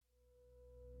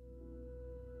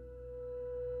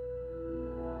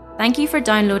Thank you for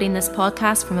downloading this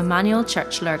podcast from Emmanuel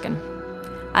Church Lurgan.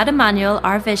 At Emmanuel,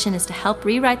 our vision is to help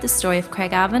rewrite the story of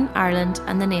Craigavon, Ireland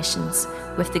and the nations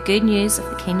with the good news of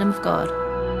the Kingdom of God.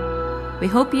 We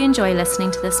hope you enjoy listening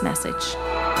to this message. It's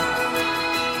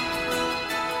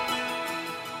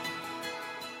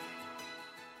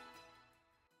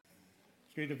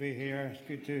good to be here. It's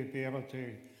good to be able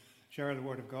to share the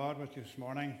Word of God with you this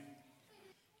morning.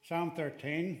 Psalm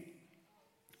 13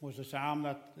 was a psalm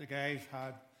that the guys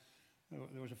had.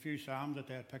 There was a few psalms that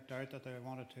they had picked out that they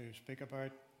wanted to speak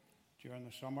about during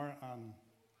the summer, and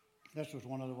this was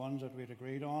one of the ones that we'd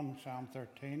agreed on, Psalm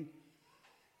 13.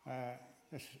 Well,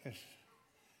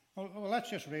 let's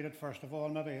just read it first of all.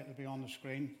 Maybe it'll be on the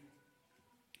screen.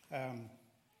 Can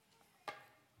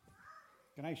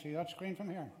I see that screen from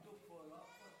here?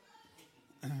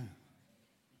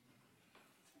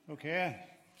 Okay,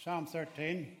 Psalm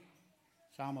 13,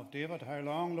 Psalm of David. How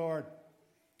long, Lord,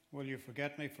 will you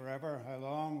forget me forever? How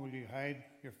long will you hide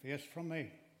your face from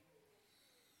me?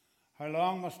 How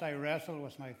long must I wrestle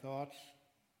with my thoughts,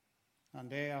 and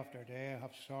day after day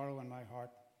have sorrow in my heart?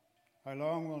 How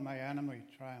long will my enemy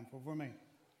triumph over me?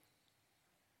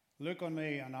 Look on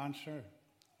me and answer,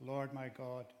 Lord my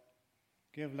God.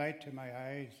 Give light to my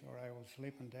eyes, or I will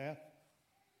sleep in death.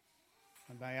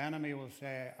 And my enemy will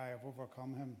say, I have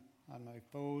overcome him, and my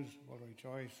foes will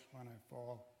rejoice when I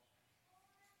fall.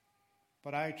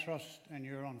 But I trust in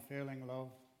your unfailing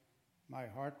love. My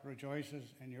heart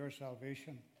rejoices in your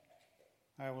salvation.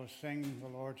 I will sing the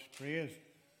Lord's praise,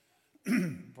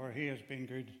 for he has been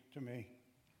good to me.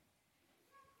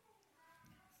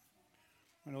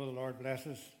 I know the Lord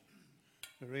blesses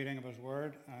the reading of his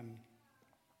word, and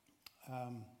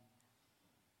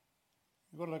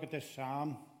we're going to look at this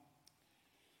psalm.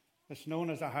 It's known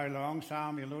as the How Long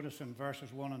Psalm. You'll notice in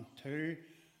verses 1 and 2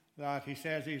 that he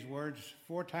says these words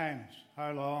 4 times.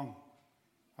 How long?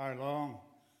 How long?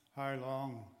 How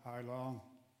long? How long?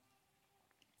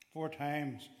 4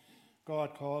 times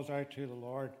God calls out to the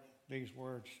Lord these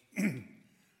words,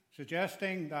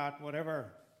 suggesting that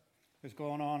whatever is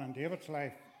going on in David's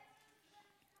life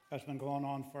has been going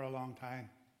on for a long time.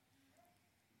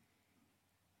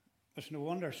 It's no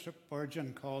wonder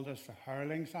Spurgeon called this the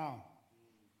howling psalm.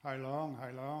 How long,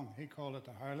 how long? He called it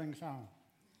the howling psalm.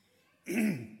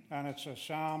 And it's a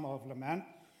psalm of lament,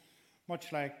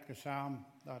 much like the psalm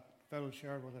that Phil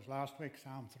shared with us last week,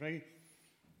 Psalm 3.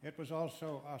 It was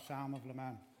also a psalm of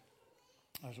lament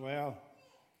as well.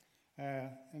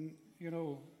 And, you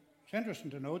know, it's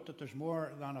interesting to note that there's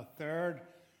more than a third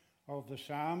of the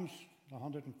psalms, the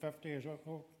 150 is a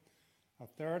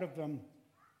third of them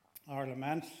are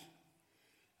laments,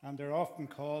 and they're often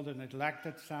called the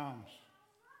neglected psalms.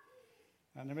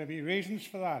 And there may be reasons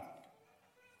for that.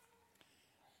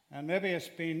 And maybe it's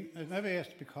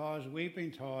because we've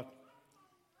been taught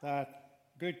that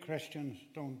good Christians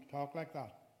don't talk like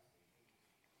that.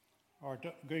 Or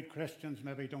good Christians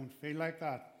maybe don't feel like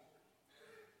that.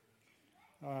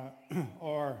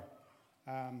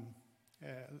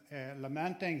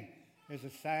 Lamenting is a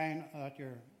sign that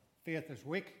your faith is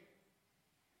weak.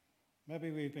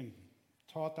 Maybe we've been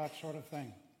taught that sort of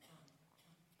thing.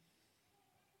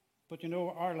 But you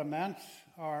know, our laments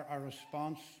are a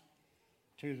response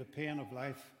to the pain of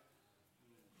life.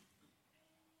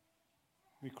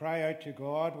 We cry out to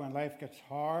God when life gets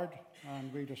hard,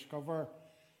 and when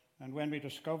we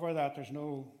discover that there's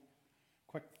no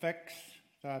quick fix,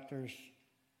 that there's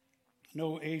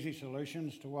no easy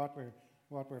solutions to what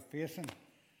we're facing,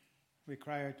 we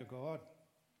cry out to God.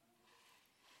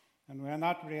 And when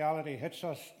that reality hits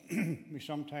us,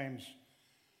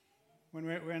 when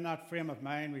we're in that frame of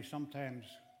mind, we sometimes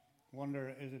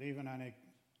wonder, is it even any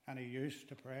use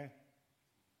to pray?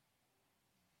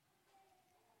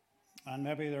 And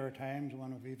maybe there are times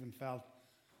when we've even felt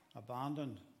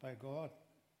abandoned by God.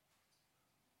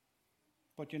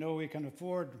 But you know, we can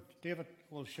afford, David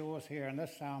will show us here in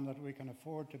this psalm that we can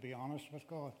afford to be honest with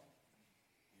God.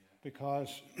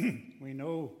 Because we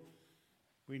know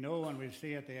and we'll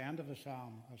see at the end of the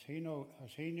psalm, as he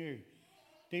knew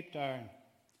deep down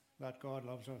that God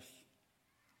loves us.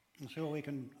 And so we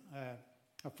can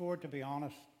afford to be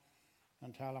honest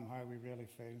and tell him how we really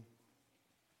feel.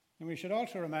 And we should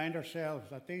also remind ourselves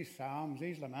that these psalms,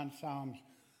 these lament psalms,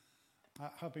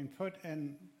 have been put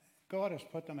in, God has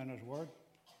put them in his word.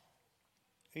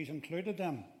 He's included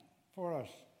them for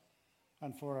us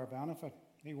and for our benefit.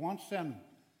 He wants them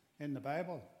in the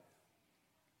Bible.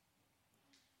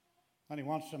 And he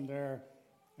wants them there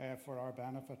for our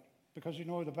benefit. Because, you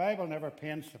know, the Bible never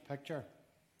paints the picture.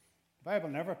 The Bible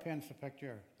never paints the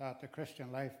picture that the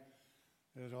Christian life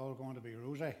is all going to be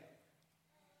rosy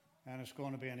and it's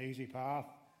going to be an easy path.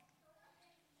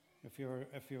 If you were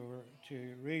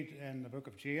to read in the book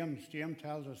of James, James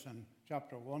tells us in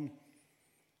chapter 1,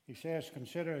 he says,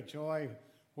 consider it joy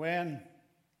when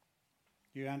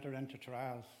you enter into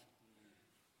trials.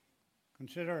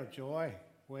 Consider it joy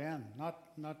when, not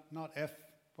if,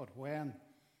 but when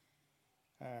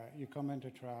you come into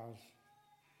trials.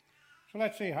 So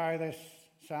let's see how this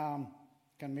psalm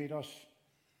can meet us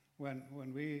when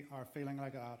we are feeling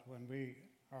like that, when we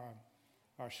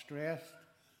are stressed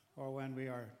or when we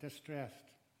are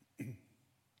distressed.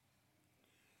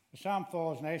 The psalm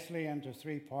falls nicely into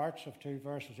three parts of 2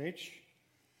 verses each.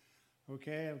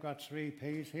 Okay, I've got 3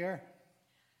 P's here.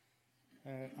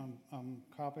 I'm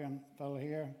copying Phil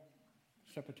here.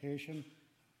 Precipitation,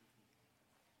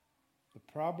 the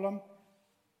problem,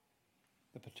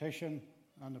 the petition,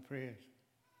 and the praise.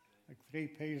 Like 3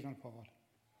 P's in a pot.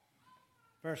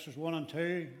 Verses 1 and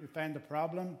 2, we find the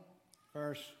problem.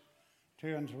 Verse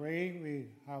 2 and 3, we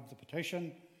have the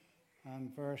petition.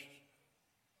 And verse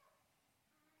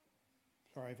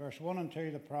 1 and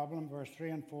 2, the problem. Verse 3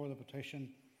 and 4, the petition.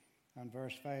 And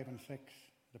verse 5 and 6,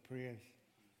 the praise.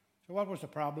 So what was the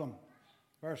problem?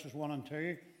 Verses 1 and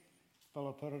 2. Phil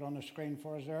will put it on the screen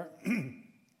for us there.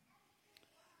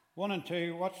 1 and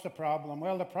 2, what's the problem?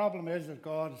 Well, the problem is that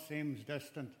God seems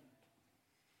distant.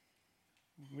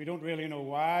 We don't really know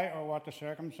why or what the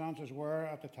circumstances were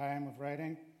at the time of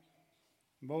writing.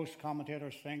 Most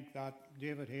commentators think that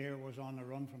David here was on the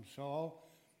run from Saul,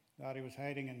 that he was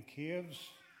hiding in caves.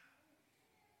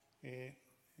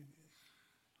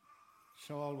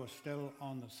 Saul was still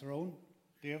on the throne.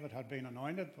 David had been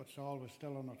anointed, but Saul was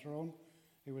still on the throne.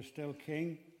 He was still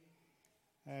king.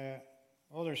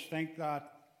 Others think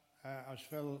that, as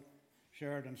Phil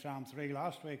shared in Psalm 3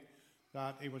 last week,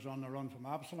 that he was on the run from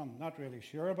Absalom. Not really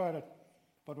sure about it.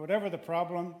 But whatever the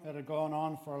problem, it had gone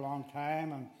on for a long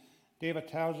time, and David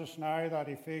tells us now that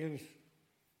he feels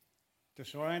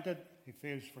disoriented, he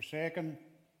feels forsaken,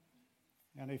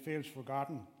 and he feels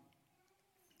forgotten.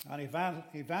 And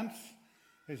he vents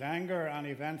his anger and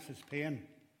he vents his pain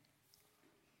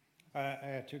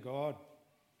to God.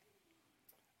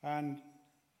 And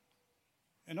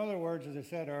in other words, as I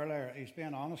said earlier, he's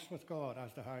being honest with God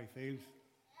as to how he feels.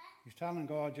 He's telling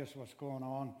God just what's going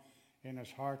on in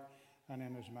his heart and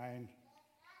in his mind.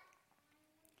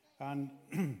 And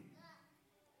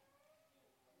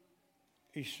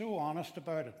he's so honest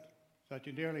about it that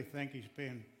you nearly think he's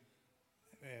being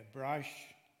brash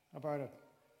about it.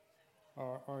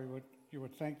 Or you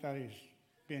would think that he's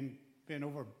being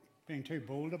too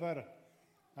bold about it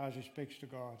as he speaks to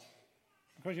God.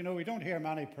 Because, we don't hear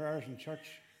many prayers in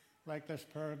church like this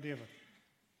prayer of David.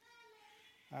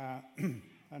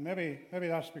 And maybe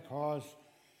that's because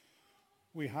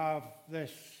we have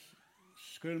this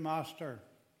schoolmaster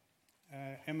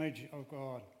image of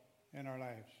God in our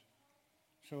lives.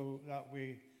 So that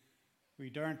we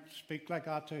daren't speak like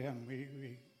that to him.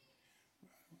 We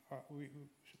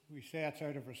say it's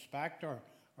out of respect, or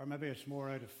maybe it's more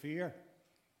out of fear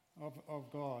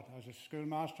of God, as a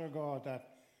schoolmaster God, that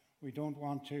we don't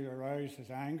want to arouse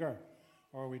his anger,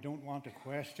 or we don't want to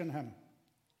question him.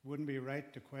 It wouldn't be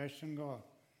right to question God.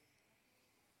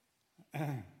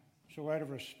 So out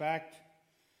of respect,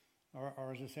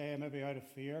 or as I say, maybe out of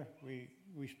fear, we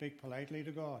speak politely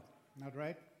to God. Isn't that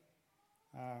right?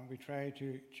 We try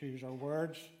to choose our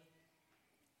words,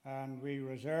 and we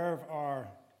reserve our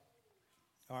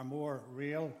more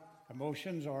real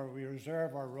emotions, or we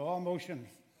reserve our raw emotions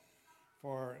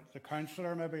for the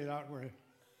counsellor maybe that we're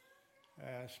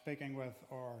speaking with,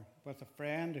 or with a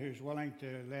friend who's willing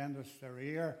to lend us their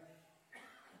ear,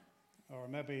 or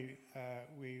maybe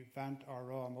we vent our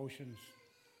raw emotions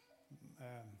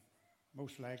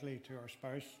most likely to our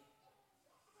spouse.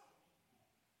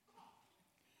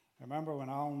 I remember when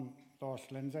Alan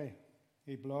lost Lindsay,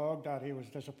 he blogged that he was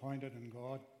disappointed in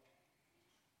God.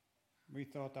 We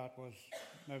thought that was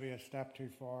maybe a step too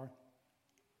far.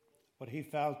 But he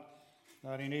felt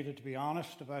that he needed to be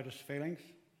honest about his feelings.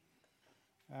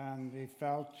 And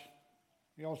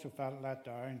he also felt let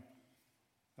down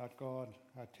that God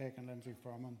had taken Lindsay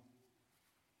from him.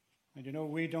 And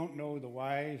we don't know the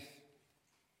whys.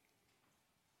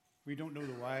 We don't know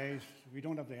the whys. We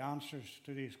don't have the answers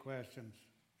to these questions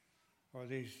or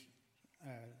these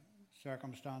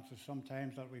circumstances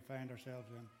sometimes that we find ourselves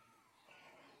in.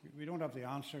 We don't have the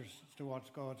answers to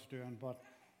what God's doing, but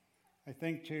I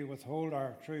think to withhold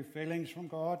our true feelings from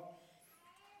God,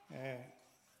 I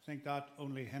think that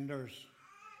only hinders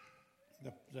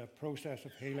the process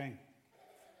of healing.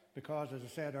 Because, as I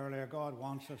said earlier, God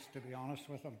wants us to be honest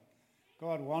with him.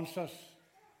 God wants us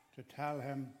to tell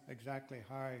him exactly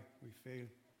how we feel,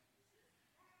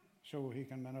 so he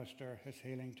can minister his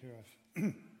healing to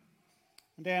us.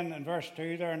 And then in verse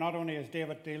 2 there, not only is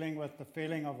David dealing with the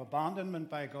feeling of abandonment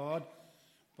by God,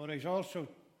 but he's also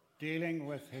dealing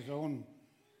with his own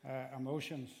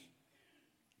emotions.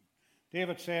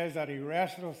 David says that he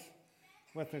wrestles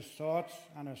with his thoughts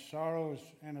and his sorrows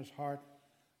in his heart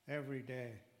every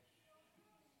day.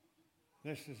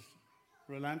 This is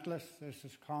relentless. This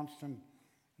is constant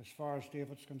as far as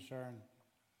David's concerned.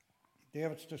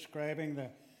 David's describing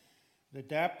the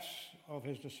depths of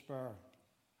his despair.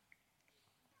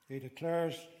 He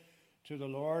declares to the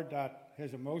Lord that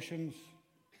his emotions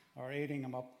are eating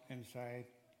him up inside.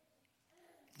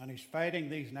 And he's fighting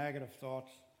these negative thoughts.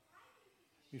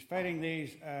 He's fighting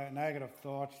these negative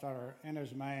thoughts that are in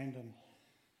his mind. And,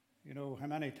 you know, how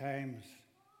many times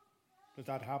does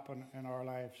that happen in our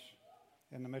lives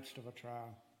in the midst of a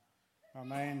trial? Our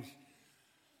minds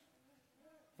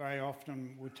very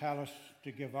often would tell us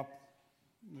to give up.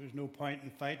 There's no point in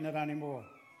fighting it anymore.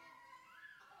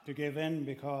 To give in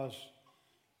because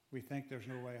we think there's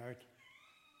no way out.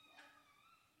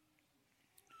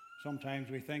 Sometimes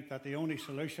we think that the only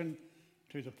solution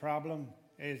to the problem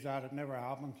is that it never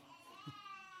happened.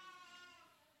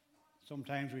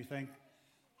 Sometimes we think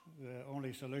the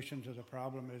only solution to the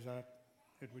problem is that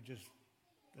it would just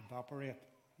evaporate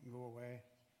and go away.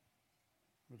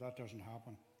 But that doesn't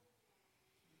happen.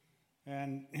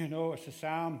 And, you know, it's this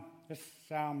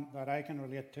psalm that I can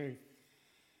relate to.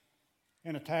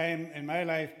 In a time in my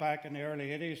life back in the early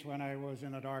 80s when I was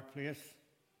in a dark place,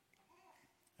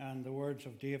 and the words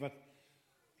of David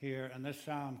here in this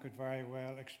psalm could very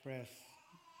well express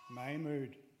my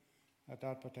mood at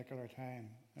that particular time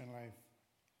in life.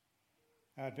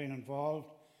 I had been involved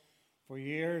for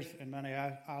years in many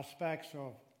aspects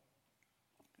of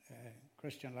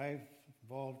Christian life,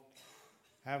 involved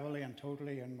heavily and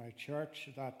totally in my church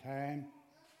at that time,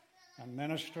 and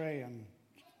ministry and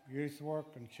youth work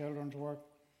and children's work.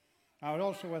 I was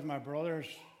also with my brothers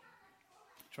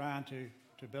trying to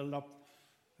build up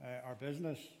our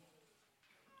business.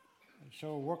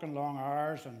 So working long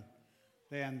hours and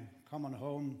then coming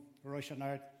home, rushing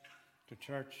out to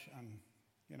church and,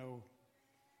 you know,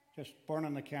 just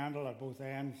burning the candle at both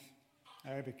ends.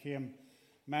 I became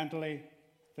mentally,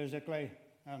 physically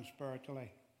and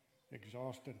spiritually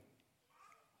exhausted.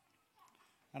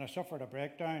 And I suffered a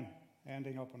breakdown,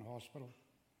 ending up in hospital.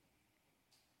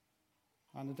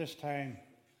 And at this time,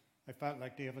 I felt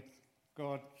like David.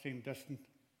 God seemed distant.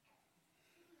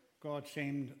 God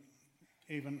seemed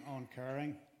even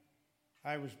uncaring.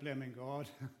 I was blaming God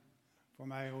for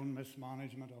my own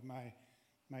mismanagement of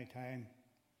my time.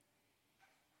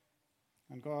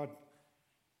 And God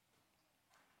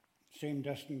seemed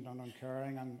distant and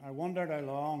uncaring, and I wondered how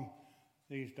long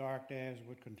these dark days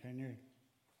would continue.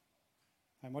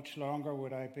 How much longer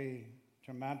would I be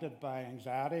tormented by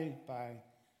anxiety, by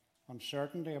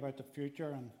uncertainty about the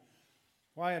future, and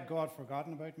why had God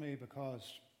forgotten about me? Because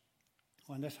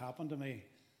when this happened to me,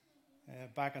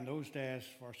 back in those days,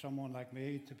 for someone like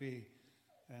me to be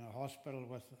in a hospital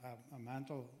with a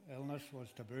mental illness was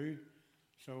taboo.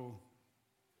 So,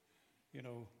 you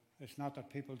know, it's not that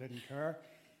people didn't care,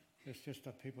 it's just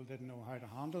that people didn't know how to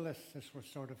handle this. This was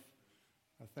sort of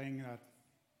a thing that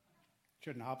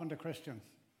shouldn't happen to Christians.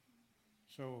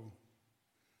 So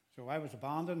I was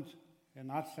abandoned in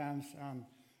that sense and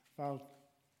felt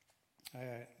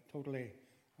totally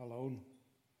alone.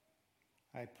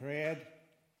 I prayed,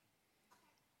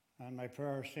 and my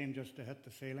prayer seemed just to hit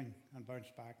the ceiling and bounce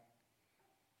back.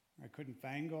 I couldn't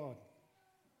find God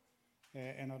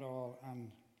in it all,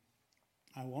 and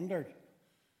I wondered.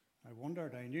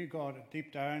 I knew God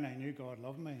deep down. I knew God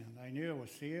loved me, and I knew I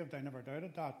was saved. I never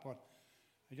doubted that, but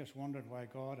I just wondered why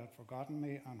God had forgotten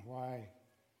me and why.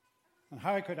 And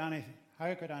how could any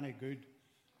good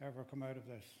ever come out of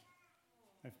this?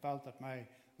 I felt that my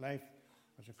life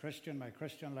as a Christian, my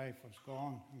Christian life was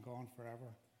gone and gone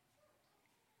forever.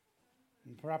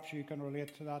 And perhaps you can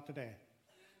relate to that today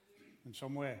in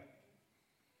some way.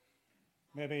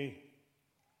 Maybe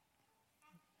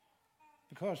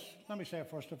because, let me say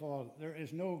first of all, there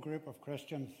is no group of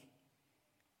Christians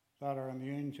that are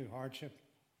immune to hardship.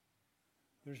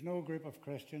 There's no group of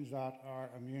Christians that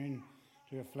are immune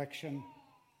to affliction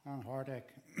and heartache.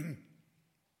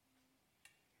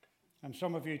 And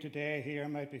some of you today here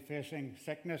might be facing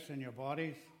sickness in your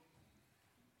bodies.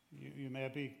 You may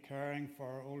be caring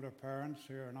for older parents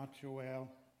who are not so well.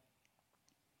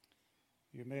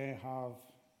 You may have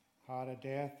had a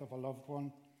death of a loved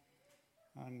one,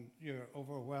 and you're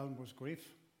overwhelmed with grief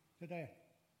today.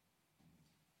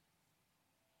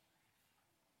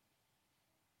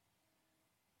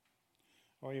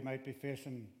 Or you might be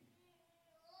facing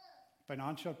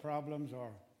financial problems,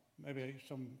 or maybe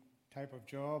some type of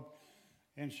job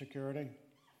insecurity.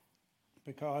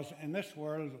 Because in this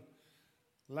world,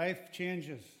 life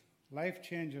changes. Life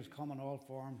changes come in all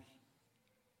forms.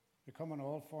 They come in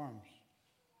all forms.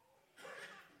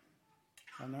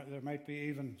 And there might be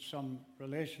even some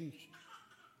relations,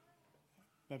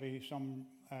 maybe some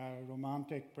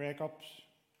romantic breakups,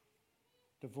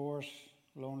 divorce,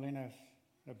 loneliness,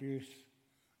 abuse,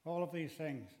 all of these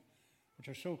things, which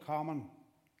are so common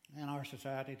in our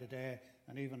society today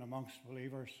and even amongst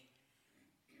believers.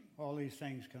 All these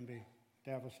things can be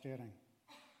devastating.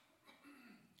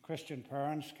 Christian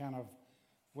parents can have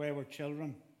wayward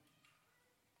children,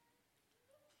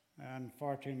 and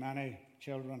far too many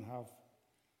children have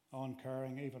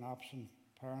uncaring, even absent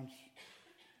parents.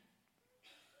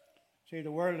 See,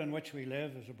 the world in which we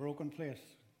live is a broken place.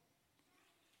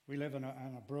 We live in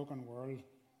a broken world,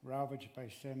 ravaged by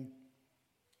sin.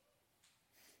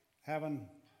 Heaven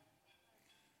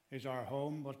is our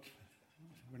home, but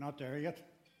we're not there yet.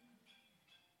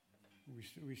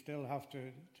 We still have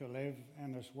to live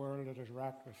in this world that is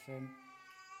racked with sin.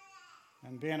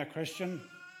 And being a Christian,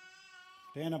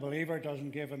 being a believer,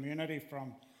 doesn't give immunity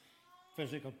from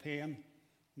physical pain,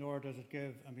 nor does it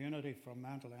give immunity from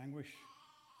mental anguish.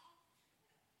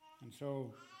 And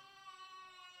so,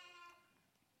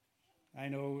 I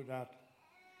know that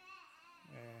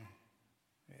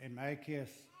in my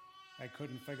case, I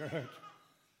couldn't figure out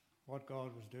what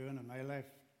God was doing in my life,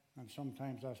 and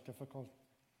sometimes that's difficult.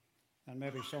 And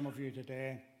maybe some of you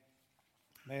today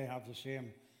may have the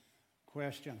same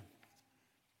question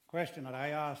that I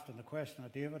asked and the question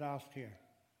that David asked here.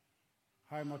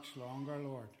 How much longer,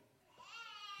 Lord,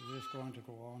 is this going to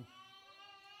go on?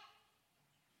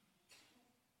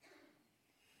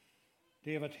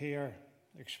 David here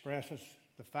expresses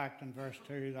the fact in verse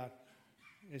 2 that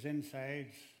his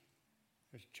insides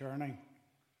is churning,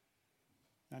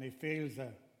 and he feels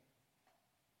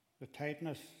the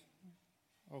tightness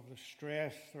of the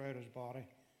stress throughout his body,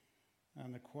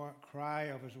 and the cry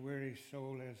of his weary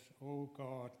soul is, oh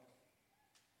God,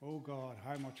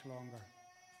 how much longer?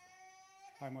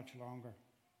 How much longer?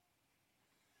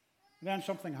 And then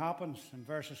something happens in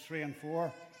verses 3 and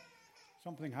 4.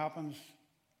 Something happens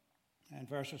in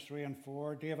verses 3 and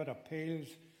 4. David appeals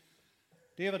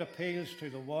to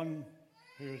the one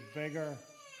who is bigger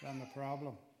than the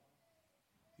problem.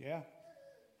 Yeah?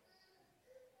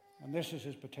 And this is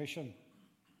his petition.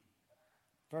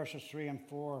 Verses 3 and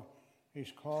 4,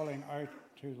 he's calling out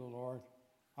to the Lord.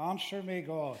 Answer me,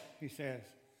 God, he says.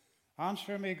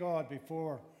 Answer me, God,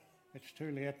 before it's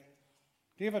too late.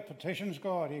 David petitions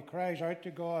God. He cries out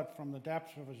to God from the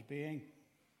depths of his being.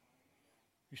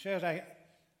 He says,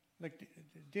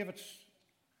 David's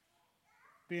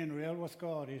being real with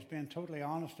God. He's being totally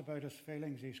honest about his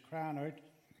feelings. He's crying out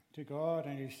to God,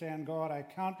 and he's saying, God, I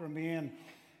can't remain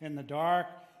in the dark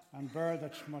and bear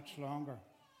this much longer.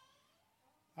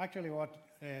 Actually, what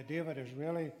David is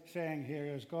really saying here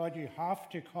is, God, you have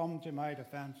to come to my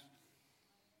defense.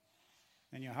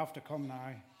 And you have to come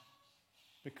now,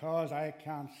 because I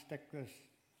can't stick this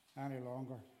any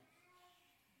longer.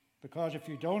 Because if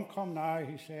you don't come now,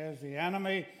 he says, the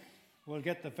enemy will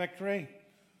get the victory,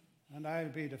 and I'll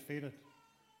be defeated.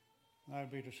 I'll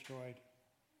be destroyed.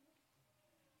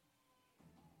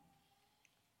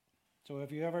 So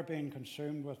have you ever been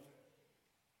consumed with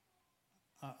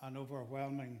an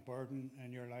overwhelming burden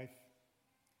in your life?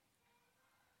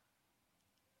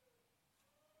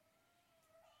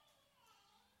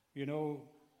 You know,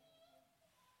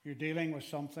 you're dealing with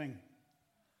something.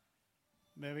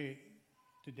 Maybe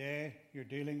today you're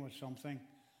dealing with something.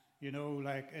 You know,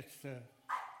 like it's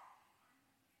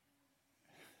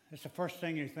the first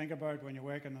thing you think about when you're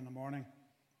waking in the morning.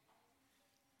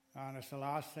 And it's the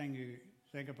last thing you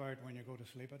think about when you go to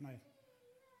sleep at night.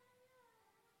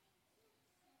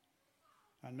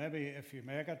 And maybe if you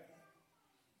make it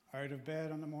out of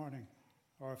bed in the morning,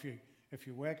 or if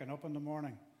you're waking up in the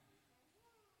morning,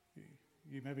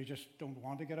 you maybe just don't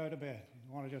want to get out of bed.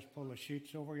 You want to just pull the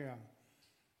sheets over you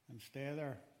and stay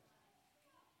there.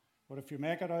 But if you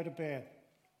make it out of bed,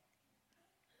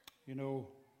 you know,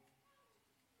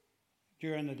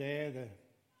 during the day,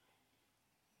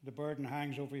 the burden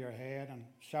hangs over your head and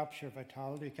saps your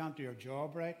vitality. You can't do your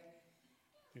job right.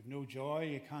 You have no joy.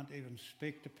 You can't even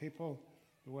speak to people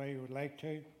the way you would like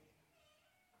to.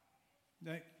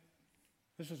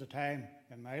 This is a time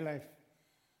in my life.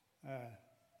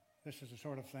 This is the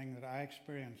sort of thing that I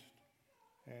experienced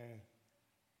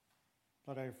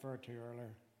that I referred to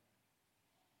earlier.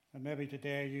 And maybe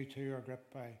today you too are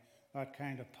gripped by that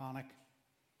kind of panic,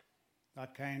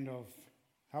 that kind of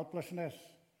helplessness,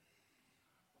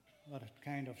 that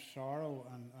kind of sorrow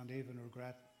and even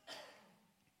regret.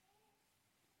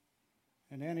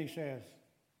 And then he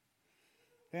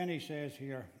says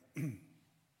here,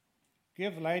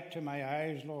 give light to my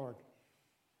eyes, Lord,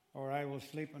 or I will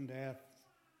sleep in death.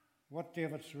 What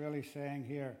David's really saying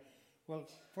here, well,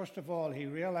 first of all, he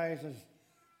realizes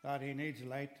that he needs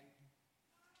light.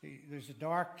 There's a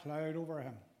dark cloud over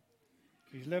him.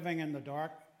 He's living in the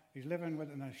dark. He's living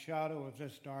within the shadow of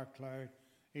this dark cloud.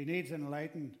 He needs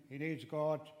enlightened. He needs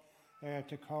God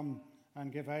to come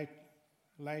and give out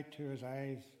light to his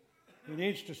eyes. He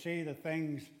needs to see the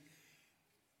things.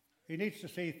 He needs to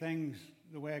see things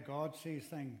the way God sees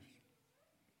things.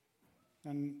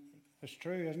 And it's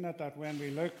true, isn't it, that when we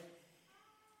look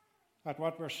at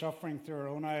what we're suffering through our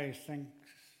own eyes,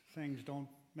 things don't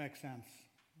make sense.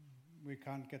 We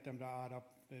can't get them to add up.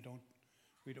 They don't.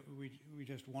 We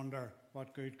just wonder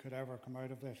what good could ever come out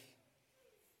of this.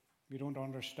 We don't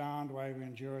understand why we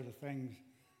endure the things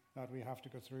that we have to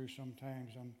go through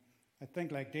sometimes. And I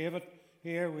think, like David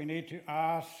here, we need to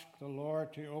ask the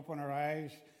Lord to open our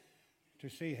eyes to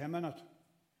see him in it.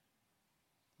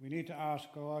 We need to ask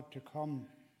God to come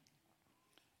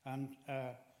and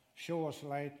show us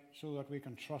light so that we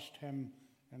can trust him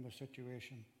in the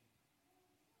situation.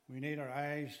 We need our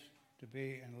eyes to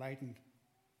be enlightened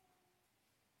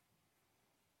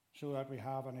so that we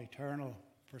have an eternal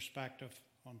perspective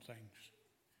on things.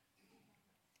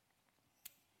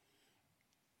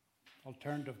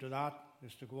 Alternative to that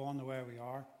is to go on the way we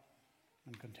are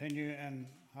and continue in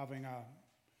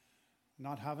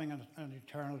not having an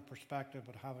eternal perspective,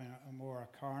 but having a more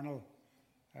carnal,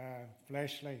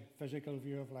 fleshly, physical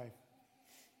view of life.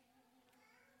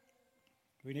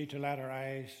 We need to let our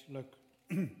eyes look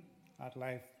at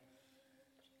life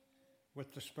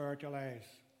with the spiritual eyes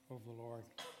of the Lord.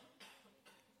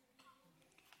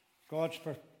 God's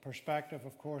perspective,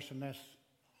 of course, in this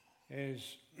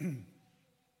is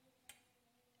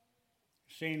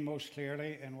seen most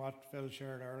clearly in what Phil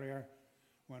shared earlier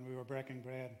when we were breaking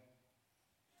bread.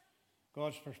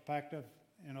 God's perspective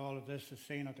in all of this is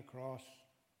seen at the cross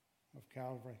of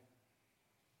Calvary,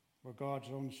 where God's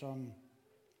own Son,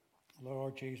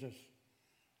 Lord Jesus,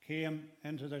 came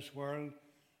into this world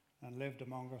and lived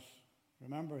among us.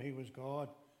 Remember, he was God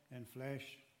in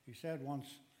flesh. He said once,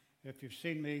 if you've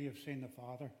seen me, you've seen the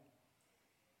Father.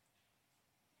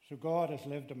 So God has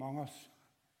lived among us,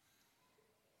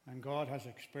 and God has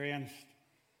experienced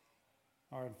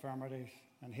our infirmities,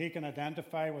 and he can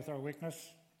identify with our weakness.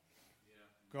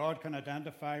 Yeah. God can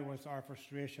identify with our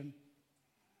frustration.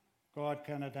 God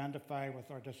can identify with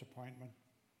our disappointment.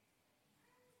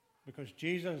 Because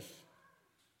Jesus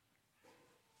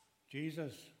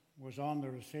was on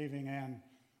the receiving end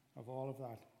of all of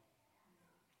that.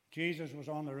 Jesus was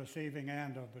on the receiving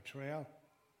end of betrayal.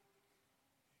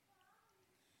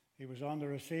 He was on the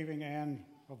receiving end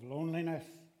of loneliness.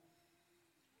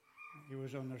 He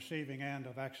was on the receiving end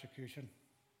of execution.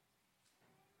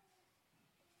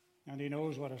 And he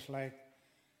knows what it's like.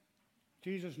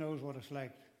 Jesus knows what it's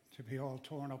like to be all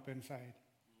torn up inside.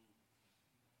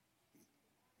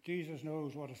 Jesus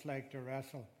knows what it's like to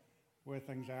wrestle with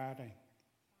anxiety.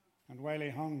 And while he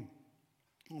hung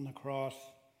on the cross,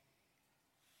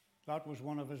 that was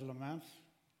one of his laments.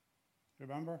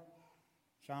 Remember?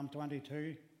 Psalm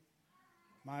 22.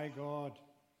 My God,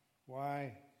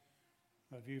 why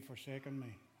have you forsaken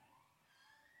me?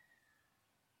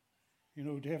 You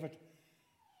know,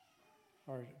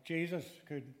 Jesus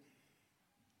could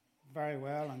very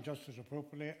well and just as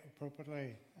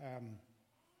appropriately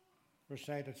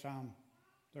recited Psalm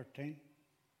 13.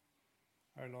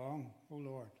 How long, O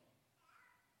Lord?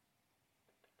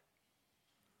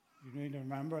 You need to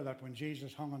remember that when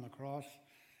Jesus hung on the cross,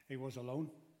 he was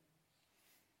alone.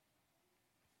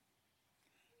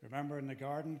 Remember in the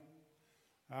garden,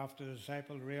 after the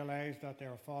disciples realized that they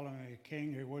were following a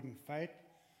king who wouldn't fight,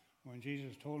 when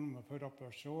Jesus told them to put up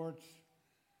their swords,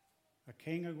 a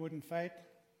king who wouldn't fight,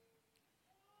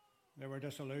 they were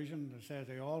disillusioned. It says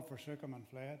they all forsook him and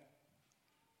fled.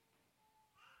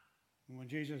 And when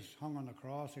Jesus hung on the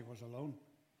cross, he was alone,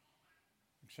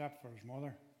 except for his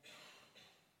mother.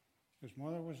 His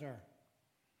mother was there.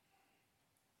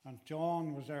 And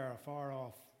John was there afar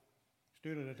off,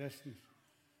 stood at a distance.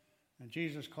 And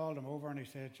Jesus called him over and he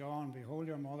said, John, behold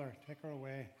your mother, take her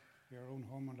away to your own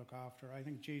home and look after her. I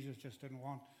think Jesus just didn't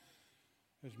want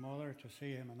his mother to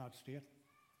see him in that state.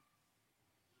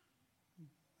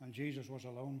 And Jesus was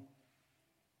alone.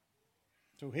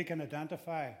 So he can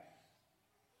identify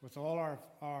with all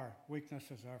our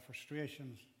weaknesses, our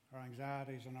frustrations, our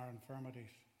anxieties, and our infirmities.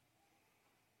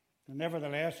 And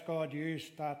nevertheless, God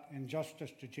used that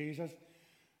injustice to Jesus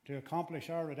to accomplish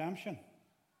our redemption.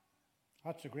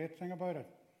 That's the great thing about it.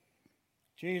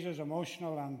 Jesus'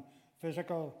 emotional and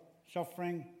physical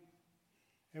suffering,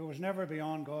 it was never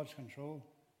beyond God's control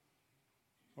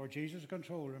or Jesus'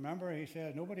 control. Remember, he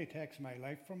said, nobody takes my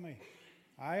life from me.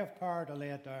 I have power to lay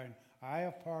it down. I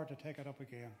have power to take it up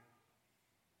again.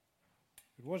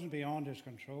 It wasn't beyond his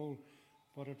control,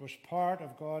 but it was part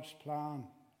of God's plan,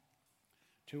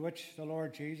 to which the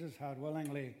Lord Jesus had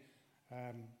willingly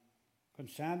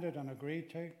consented and agreed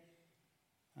to.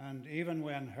 And even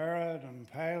when Herod and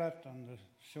Pilate and the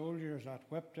soldiers that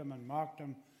whipped him and mocked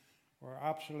him were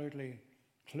absolutely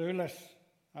clueless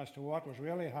as to what was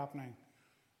really happening,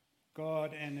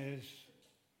 God, in his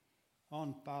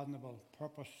unfathomable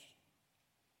purpose,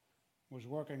 was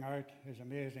working out his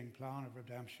amazing plan of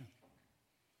redemption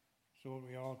so that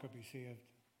we all could be saved.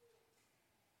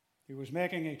 He was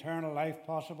making eternal life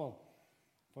possible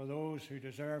for those who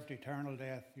deserved eternal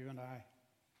death, you and I.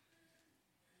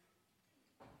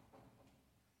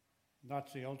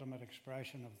 That's the ultimate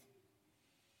expression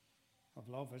of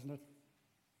love, isn't it?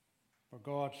 For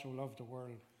God so loved the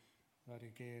world that he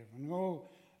gave.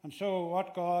 And so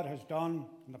what God has done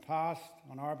in the past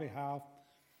on our behalf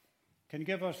can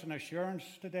give us an assurance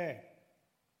today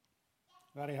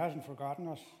that he hasn't forgotten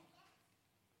us.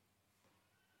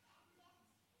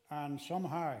 And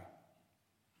somehow,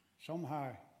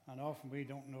 and often we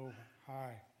don't know how,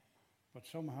 but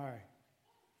somehow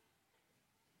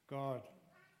God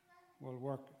will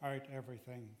work out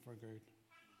everything for good.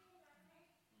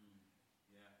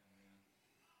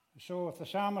 So if the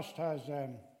psalmist has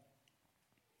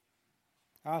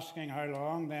asking how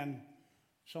long, then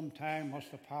some time must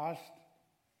have passed.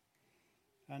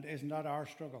 And isn't that our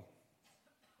struggle?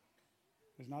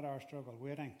 Isn't that our struggle?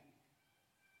 Waiting.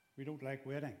 We don't like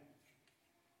waiting.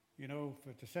 You know,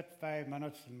 to sit 5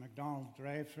 minutes in McDonald's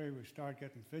drive-thru, we start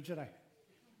getting fidgety.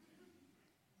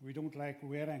 We don't like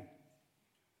waiting.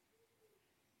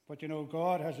 But you know,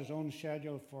 God has his own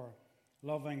schedule for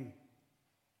loving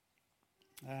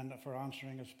and for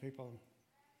answering his people.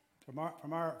 From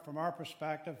our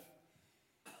perspective,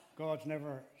 God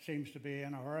never seems to be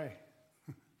in a hurry.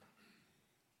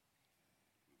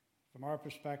 From our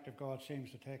perspective, God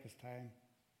seems to take his time.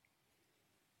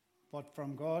 But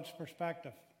from God's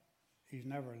perspective, he's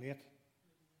never late.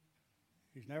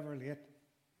 He's never late.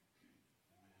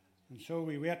 And so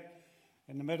we wait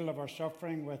in the middle of our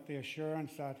suffering with the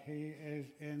assurance that he is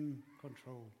in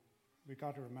control. We've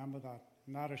got to remember that.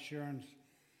 And that assurance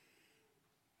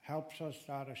helps us,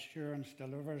 that assurance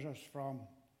delivers us from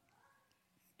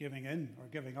giving in or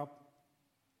giving up.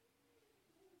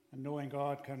 And knowing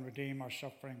God can redeem our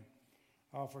suffering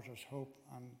offers us hope,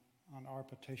 and our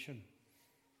petition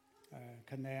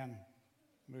can then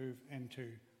move into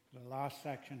the last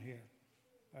section here,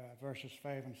 verses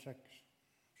 5 and 6.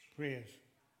 Praise.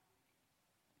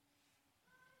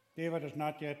 David has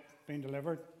not yet been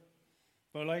delivered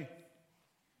fully.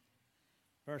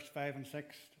 Verse 5 and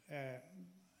 6,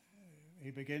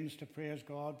 he begins to praise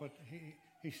God, but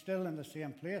he's still in the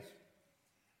same place.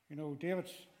 You know,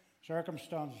 David's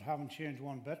circumstances haven't changed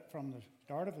one bit from the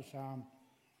start of the psalm,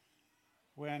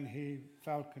 when he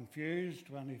felt confused,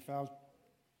 when he felt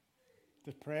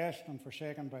depressed and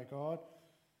forsaken by God.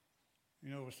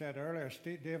 You know, it was said earlier,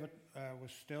 David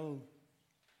was still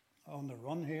on the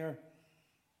run here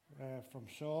from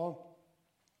Saul.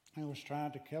 He was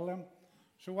trying to kill him.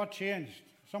 So what changed?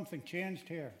 Something changed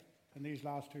here in these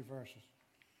last two verses.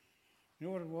 You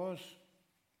know what it was?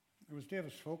 It was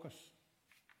David's focus.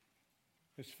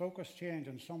 His focus changed,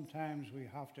 and sometimes we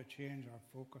have to change our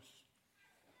focus.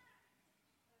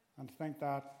 And I think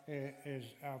that is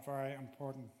a very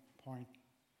important point.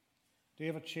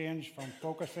 David changed from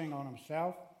focusing on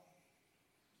himself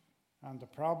and the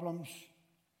problems,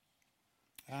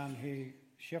 and he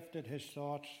shifted his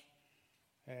thoughts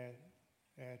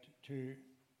to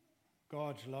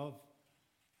God's love,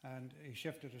 and he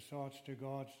shifted his thoughts to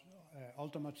God's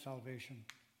ultimate salvation.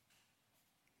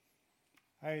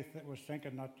 I was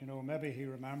thinking that, you know, maybe he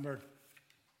remembered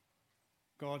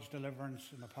God's deliverance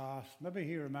in the past. Maybe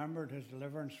he remembered his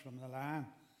deliverance from the lion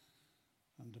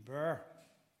and the bear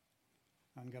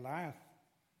and Goliath.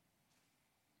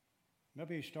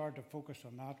 Maybe he started to focus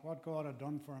on that, what God had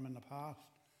done for him in the past.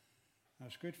 And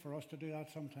it's good for us to do that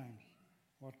sometimes,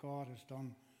 what God has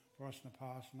done for us in the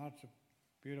past. And that's a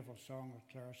beautiful song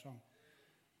that Claire sung.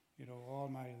 You know, all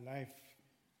my life,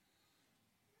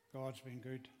 God's been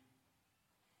good.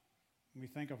 And we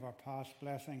think of our past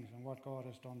blessings and what God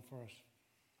has done for us.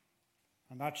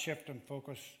 And that shift in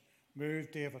focus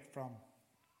moved David from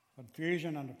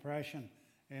confusion and depression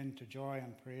into joy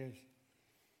and praise.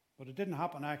 But it didn't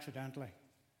happen accidentally.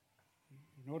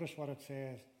 Notice what it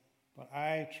says. But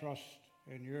I trust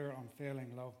in your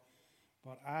unfailing love.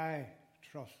 But I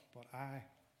trust,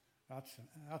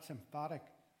 That's emphatic.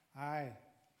 Aye.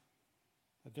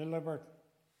 A deliberate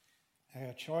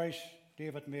choice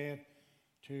David made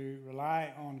to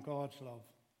rely on God's love.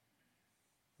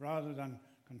 Rather than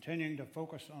continuing to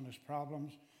focus on his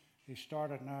problems, he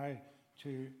started now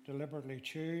to deliberately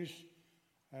choose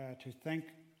to think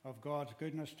of God's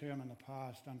goodness to him in the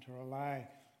past and to rely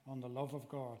on the love of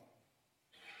God.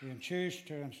 He chose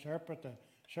to interpret the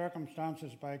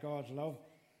circumstances by God's love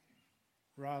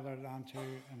rather than to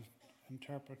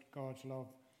interpret God's love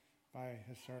by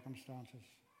his circumstances.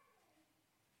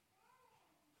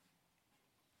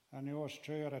 I know it's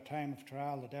true, at a time of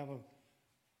trial, the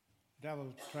devil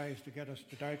tries to get us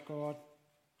to doubt God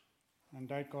and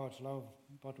doubt God's love,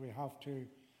 but we have to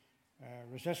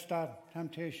resist that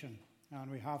temptation,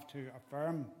 and we have to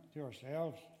affirm to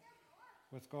ourselves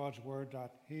with God's word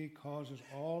that he causes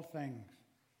all things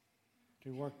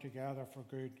to work together for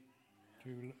good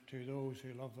to those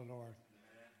who love the Lord.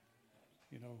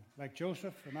 You know, like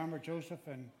Joseph, remember Joseph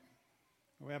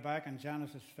way back in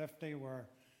Genesis 50, where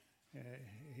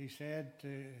he said to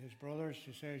his brothers,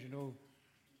 he says,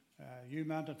 you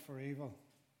meant it for evil,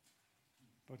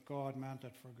 but God meant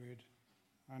it for good,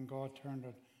 and God turned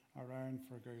it around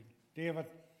for good. David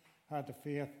had the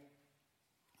faith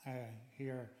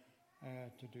here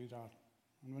to do that.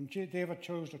 And when David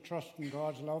chose to trust in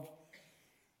God's love,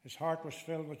 his heart was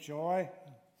filled with joy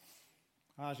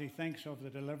as he thinks of the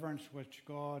deliverance which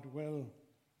God will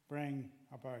bring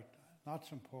about.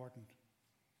 That's important.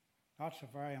 That's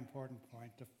a very important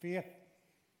point. The faith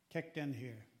kicked in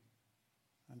here.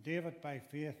 And David, by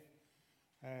faith,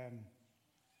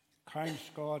 counts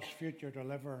God's future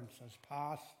deliverance as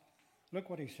past. Look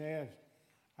what he says.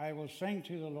 I will sing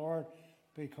to the Lord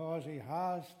because he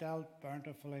has dealt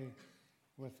bountifully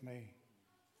with me.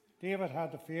 David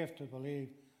had the faith to believe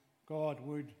God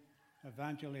would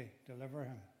eventually deliver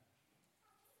him.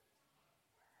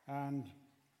 And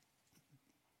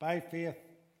by faith,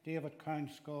 David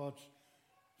counts God's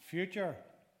future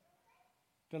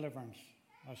deliverance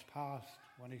as past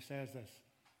when he says this,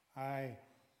 I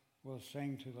will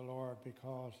sing to the Lord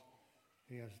because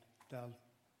he has dealt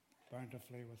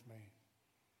bountifully with me.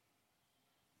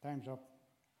 Time's up.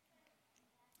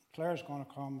 Claire's going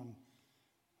to come and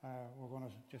we're going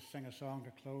to just sing a song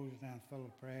to close, and then Phil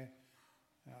will pray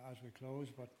as we close.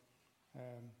 But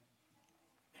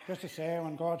just to say,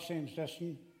 when God seems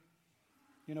distant,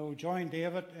 join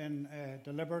David in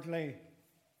deliberately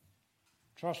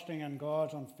trusting in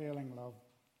God's unfailing love.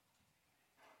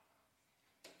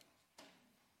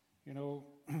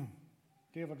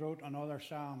 David wrote another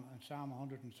psalm, in Psalm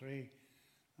 103,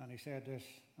 and he said this,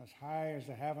 as high as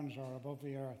the heavens are above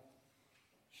the earth,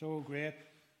 so great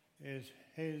is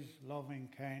his loving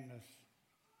kindness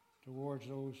towards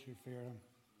those who fear him.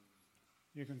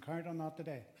 You can count on that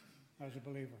today as a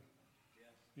believer.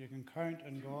 You can count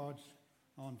on God's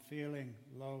unfailing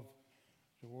love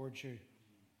towards you.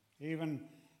 Even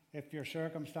if your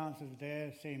circumstances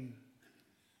today seem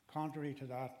contrary to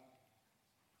that,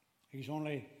 he's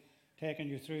only taken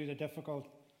you through the difficult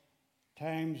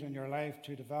times in your life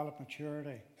to develop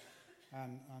maturity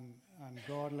and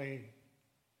godly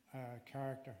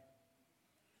character.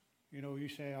 You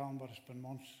say, Alan, but it's been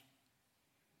months.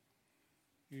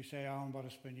 You say, Alan, but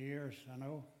it's been years. I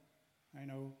know.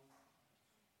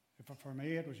 For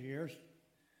me, it was years.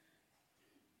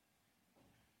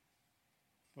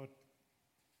 But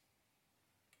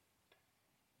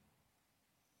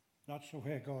that's the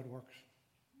way God works.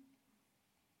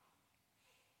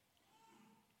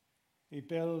 He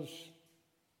builds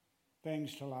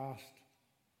things to last,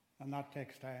 and that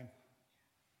takes time.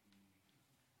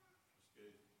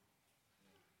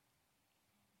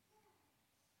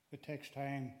 It takes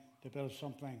time to build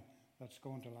something that's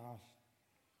going to last.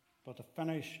 But the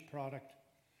finished product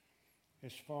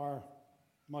is far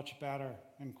much better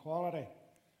in quality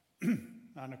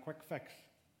than a quick fix.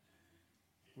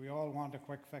 We all want a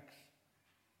quick fix.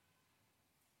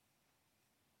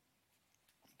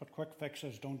 But quick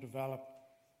fixes don't develop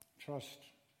trust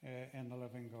in the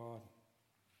living God.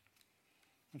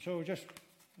 And so just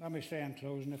let me say in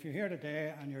closing, if you're here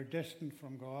today and you're distant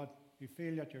from God, you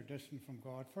feel that you're distant from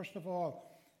God. First of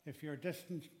all, if you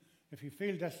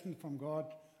feel distant from God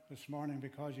this morning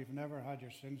because you've never had your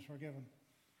sins forgiven,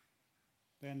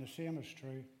 then the same is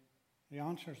true. The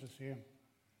answer is the same.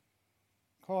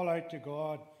 Call out to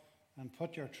God and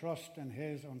put your trust in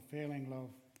his unfailing love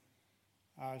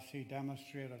as he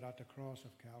demonstrated at the cross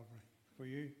of Calvary for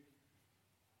you.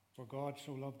 For God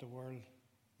so loved the world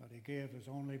that he gave his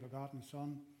only begotten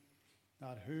Son,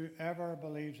 that whoever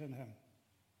believes in him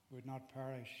would not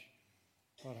perish,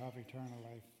 but have eternal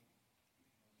life.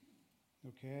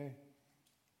 Okay?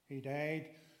 He died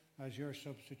as your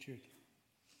substitute.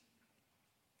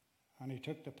 And he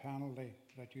took the penalty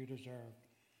that you deserved.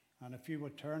 And if you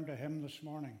would turn to him this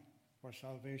morning for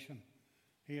salvation,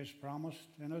 he has promised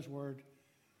in his word,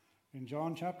 in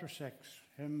John chapter 6,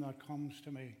 him that comes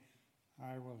to me,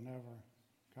 I will never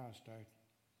cast out.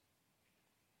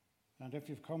 And if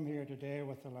you've come here today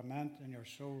with a lament in your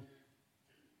soul,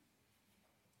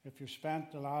 if you've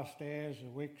spent the last days or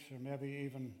weeks or maybe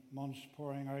even months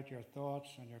pouring out your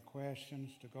thoughts and your questions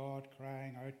to God,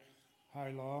 crying out, how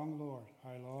long, Lord,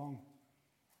 how long?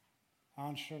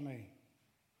 Answer me.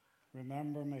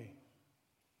 Remember me.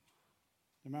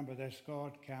 Remember this,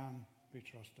 God can be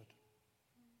trusted.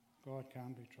 God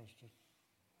can be trusted.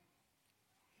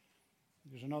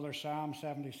 There's another Psalm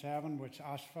 77 which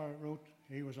Asaph wrote.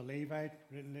 He was a Levite,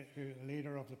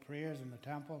 leader of the praise in the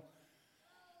temple.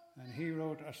 And he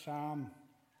wrote a psalm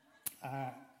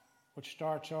which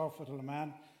starts off with a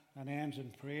lament and ends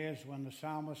in praise. When the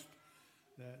psalmist,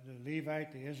 the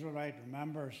Levite, the Israelite,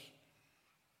 remembers,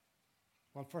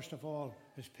 well, first of all,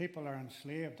 his people are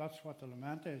enslaved. That's what the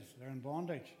lament is. They're in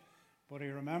bondage. But he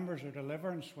remembers their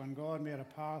deliverance when God made a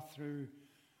path through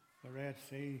the Red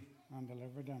Sea and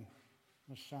delivered them.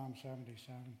 That's Psalm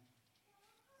 77.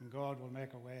 And God will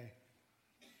make a way.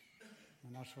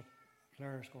 And that's what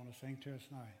Claire is going to sing to us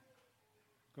now.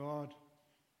 God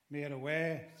made a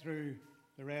way through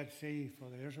the Red Sea for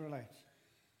the Israelites.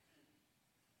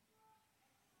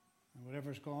 And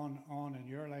whatever's going on in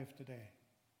your life today,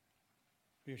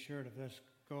 be assured of this: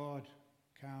 God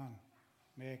can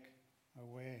make a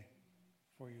way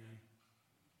for you.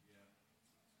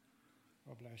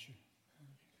 God bless you.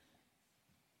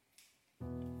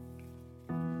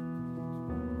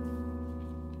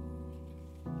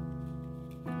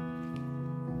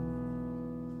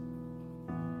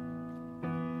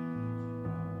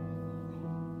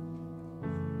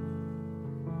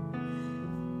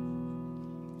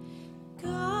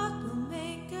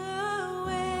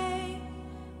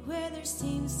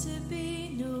 Seems to be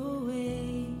no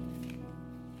way.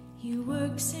 He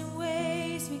works in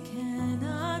ways we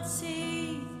cannot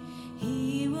see.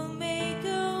 He will make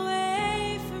a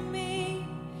way for me.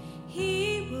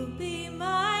 He will be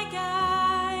my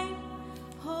guide.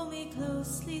 Hold me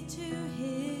closely to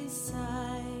his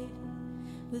side.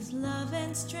 With love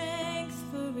and strength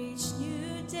for each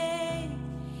new day,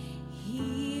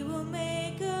 he will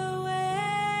make a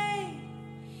way.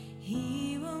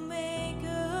 He will make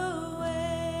a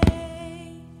way.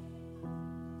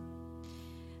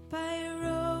 By a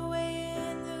roadway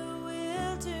in the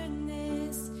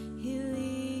wilderness, he'll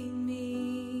lead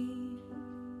me.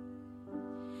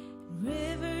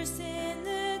 Rivers in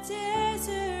the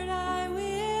desert I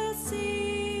will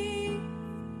see.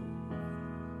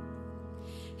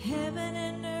 Heaven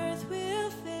and earth will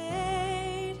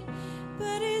fade,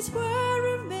 but his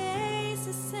word remains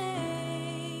the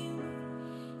same.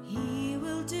 He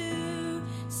will do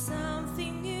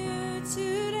something new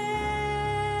today.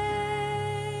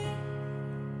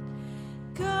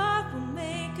 God will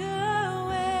make a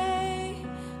way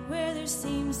where there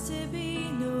seems to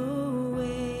be no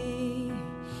way.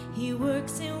 He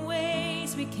works in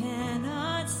ways we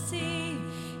cannot see.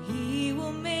 He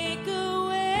will make a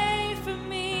way for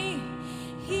me.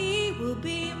 He will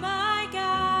be my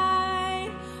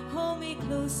guide. Hold me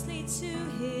closely to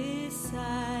his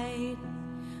side.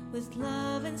 With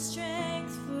love and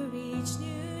strength for each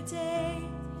new day,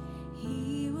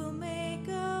 he will make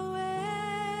a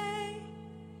way.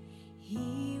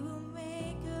 He will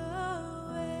make a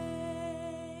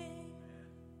way.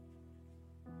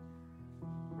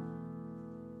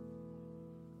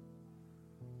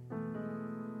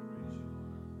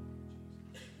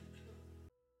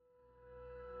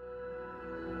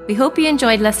 We hope you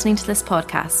enjoyed listening to this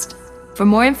podcast. For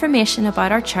more information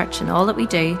about our church and all that we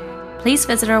do, please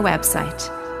visit our website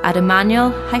at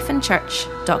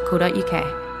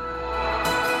emmanuel-church.co.uk.